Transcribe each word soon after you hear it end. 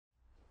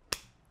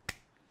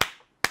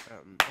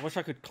I wish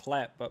I could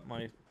clap, but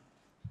my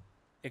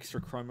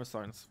extra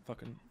chromosomes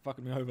fucking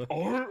me over.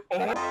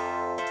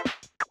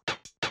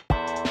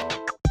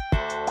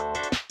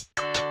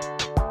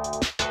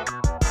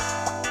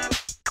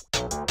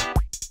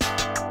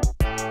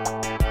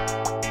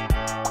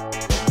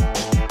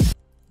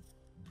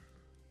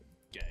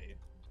 Gay.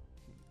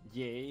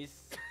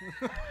 Yes.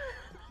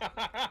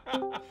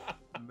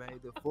 May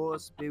the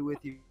force be with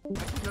you. I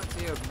did not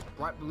see a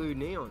bright blue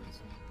neons.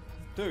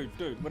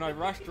 Dude, when I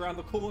rushed around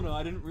the corner,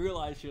 I didn't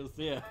realize she was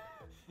there.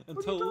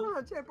 Until... What are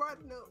you talking about?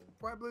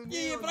 Bright blue neons.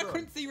 Yeah, but I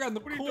couldn't see around the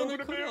corner,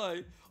 could I?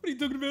 What are you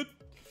talking about?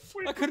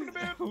 I couldn't.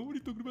 What are you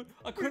talking about?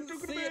 I couldn't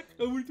see it.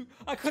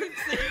 I couldn't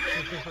see it.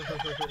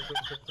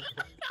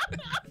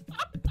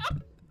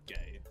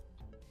 Gay.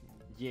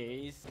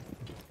 Yes.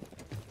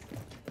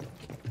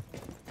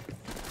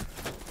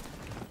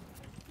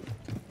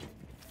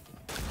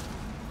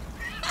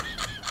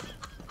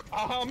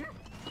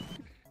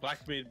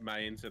 Blackbeard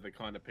mains are the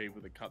kind of people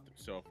that cut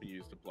themselves and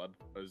use the blood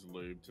as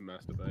lube to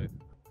masturbate.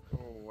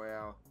 Oh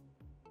wow.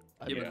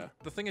 Yeah,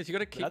 but the thing is, you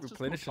gotta keep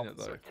replenishing it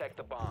though. Protect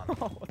the bomb.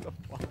 Oh, what the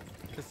fuck?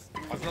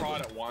 I've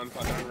tried it once,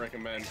 I don't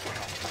recommend.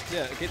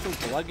 Yeah, it gets all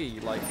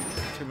gluggy like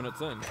 2 minutes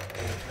in. And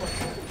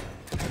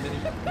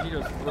then you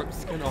just rip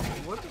skin off.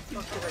 What the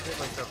fuck did I get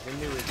myself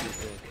into with this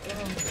thing?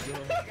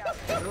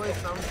 There's always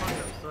some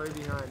fucking story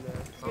behind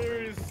there.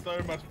 There is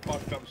so much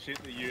fucked up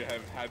shit that you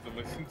have had to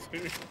listen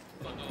to.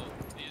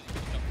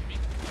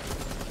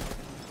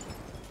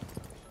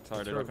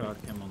 Sorry, dude.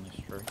 Him on this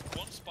tree.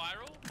 One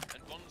spiral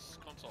and one's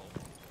console.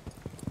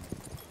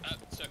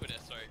 Circle there,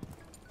 sorry.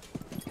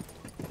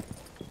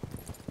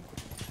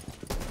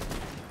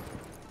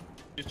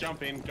 Just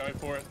jump in, go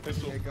for it,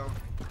 pistol. Yeah, go.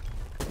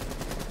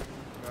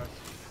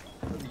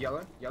 Nice.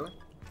 Yellow?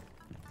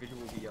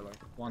 Visual will be yellow.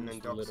 One and then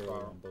is dog literally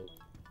spiral. on board.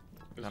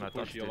 Pistol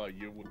push yellow,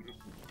 you wouldn't.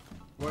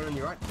 One on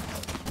your right.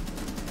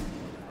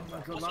 Oh my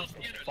god, last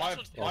Five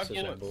Also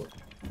on bullets. board.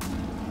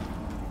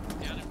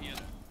 Piano.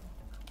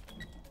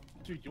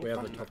 Dude, you're We have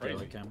the fucking top crazy.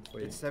 yellow cam.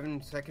 It's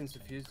 7 seconds to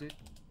fuse, dude.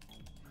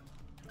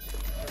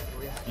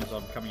 Yes,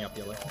 I'm coming up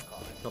yellow.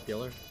 Top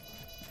yellow.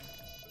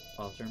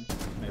 Bathroom.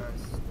 Maybe.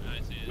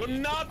 Nice. You're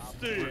nuts,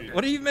 dude!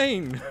 What do you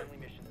mean? Friendly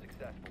mission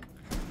successful.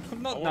 I'm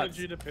I not wanted nuts.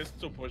 you to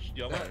pistol push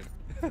yellow.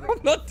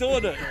 I'm not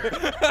doing it.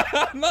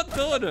 I'm not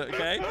doing it,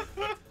 okay?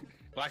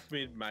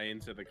 Blackbeard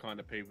mains are the kind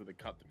of people that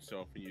cut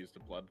themselves and use the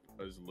blood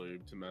as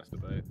lube to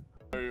masturbate.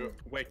 So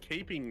we're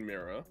keeping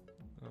mirror.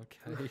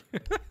 Okay.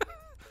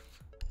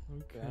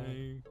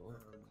 Okay.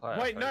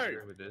 Wait, no!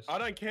 I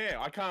don't care.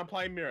 I can't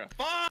play mirror.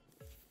 Fuck!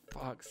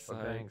 Fuck's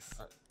sakes.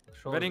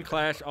 If I didn't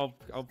clash, I'll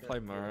play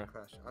mirror.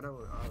 I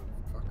don't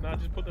fuck. No,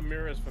 just put the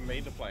mirrors for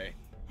me to play.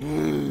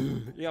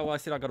 Yeah, well, I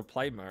said I gotta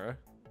play mirror.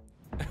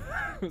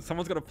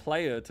 Someone's gotta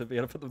play her to be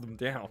able to put them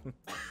down.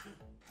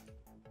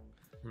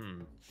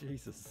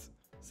 Jesus.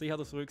 See how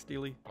this works,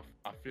 Dealey?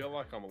 I feel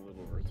like I'm a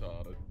little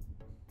retarded.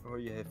 Oh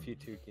yeah, a few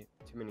too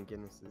many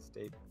Guinnesses,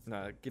 Dave.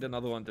 No, get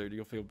another one, dude.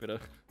 You'll feel better.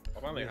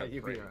 I've only had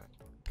you'll be 3.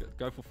 right.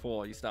 Go for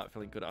 4. You start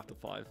feeling good after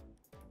 5.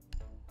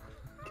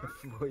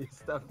 Before you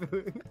start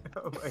feeling.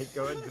 Oh my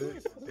god,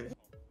 dude.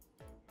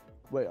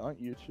 Wait, aren't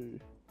you two?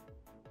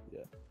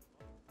 Yeah.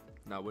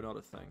 No, we're not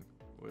a thing.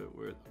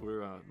 We're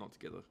not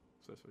together.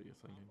 So that's what you're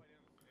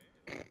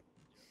thinking.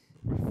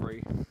 We're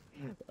free.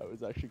 That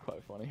was actually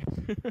quite funny.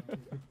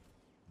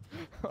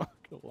 I'm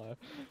gonna laugh.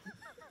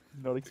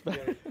 Not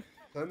expecting.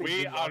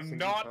 We are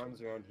not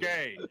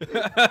gay.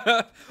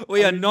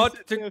 We are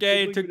not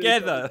gay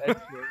together.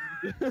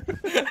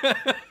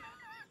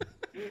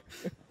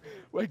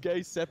 We're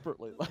gay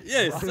separately. Like,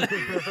 Yes. right?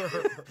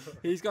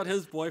 He's got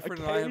his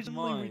boyfriend and I have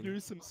Occasionally we mine. do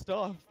some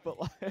stuff, but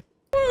like.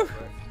 Good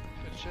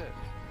shit.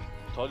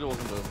 Told you I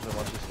wasn't doing too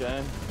much this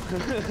game.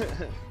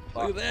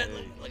 Look at that.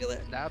 Look at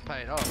that. That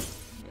paid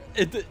off.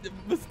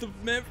 Mr.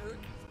 Maverick.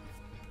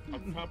 I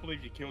can't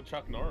believe you killed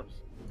Chuck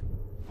Norris.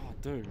 Oh,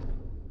 dude.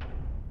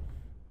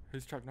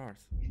 Who's Chuck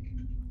Norris?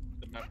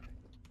 The map.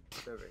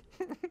 Perfect.